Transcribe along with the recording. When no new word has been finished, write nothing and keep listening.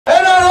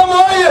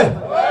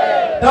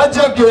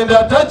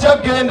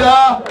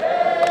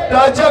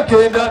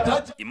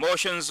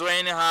Emotions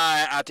ran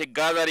high at a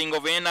gathering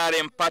of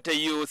NRM party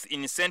youth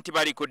in St.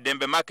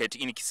 Kudembe Market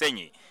in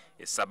Kisenyi,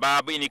 a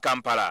suburb in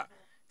Kampala.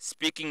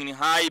 Speaking in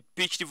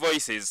high-pitched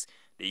voices,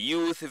 the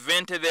youth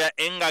vented their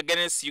anger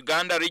against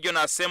Uganda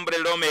Regional Assembly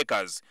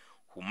lawmakers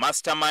who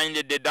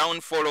masterminded the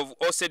downfall of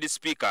OSED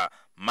Speaker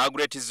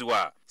Margaret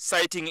Zziwa.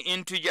 Citing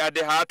intrigue at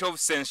the heart of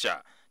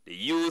censure, the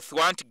youth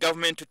want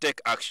government to take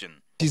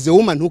action. She's a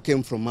woman who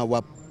came from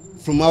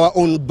our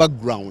own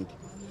background.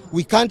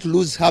 We can't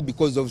lose her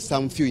because of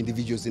some few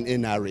individuals in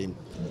NRM.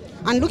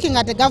 And looking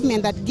at a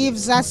government that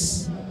gives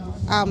us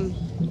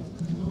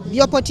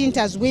the opportunity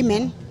as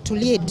women to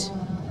lead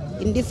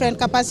in different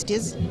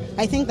capacities,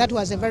 I think that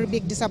was a very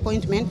big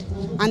disappointment.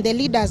 And the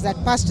leaders that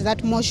passed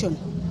that motion,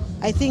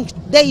 I think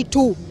they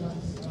too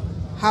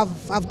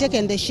have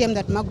taken the shame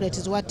that Margaret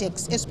Zziwa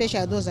takes,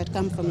 especially those that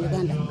come from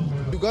Uganda.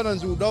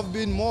 Ugandans would have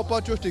been more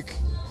patriotic,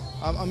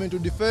 to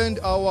defend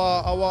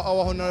our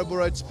Honorable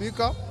Right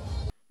Speaker.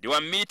 They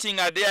were meeting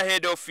at their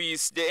head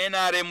office, the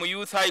NRM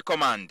Youth High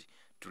Command,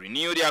 to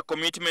renew their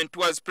commitment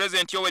towards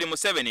President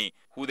Museveni,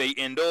 who they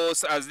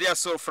endorse as their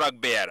sole flag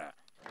bearer.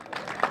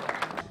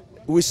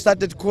 We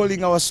started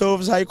calling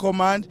ourselves High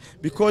Command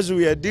because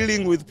we are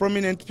dealing with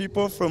prominent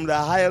people from the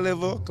higher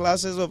level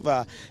classes of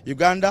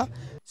Uganda.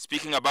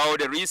 Speaking about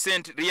the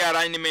recent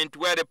realignment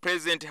where the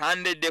president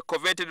handed the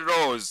coveted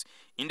roles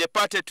in the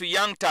party to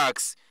young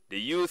Turks, the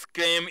youth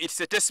claim it's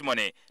a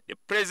testimony the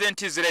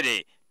president is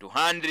ready to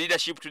hand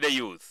leadership to the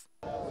youth.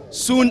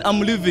 Soon I'm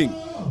leaving,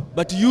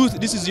 but youth,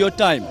 this is your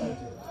time.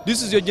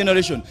 This is your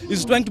generation.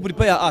 He's trying to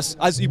prepare us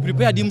as he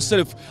prepared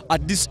himself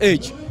at this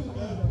age.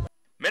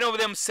 Many of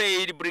them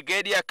said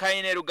Brigadier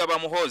Kaine Rugaba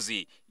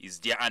Muhoozi is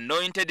their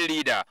anointed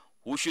leader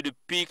who should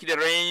pick the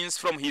reins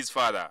from his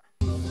father.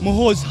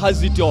 Muhoozi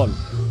has it all.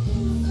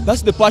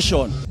 That's the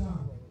passion.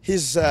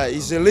 He's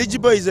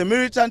eligible, he's a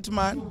militant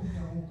man,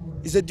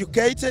 he's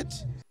educated.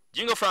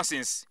 Jingo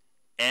Francis,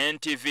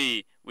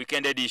 NTV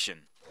Weekend Edition.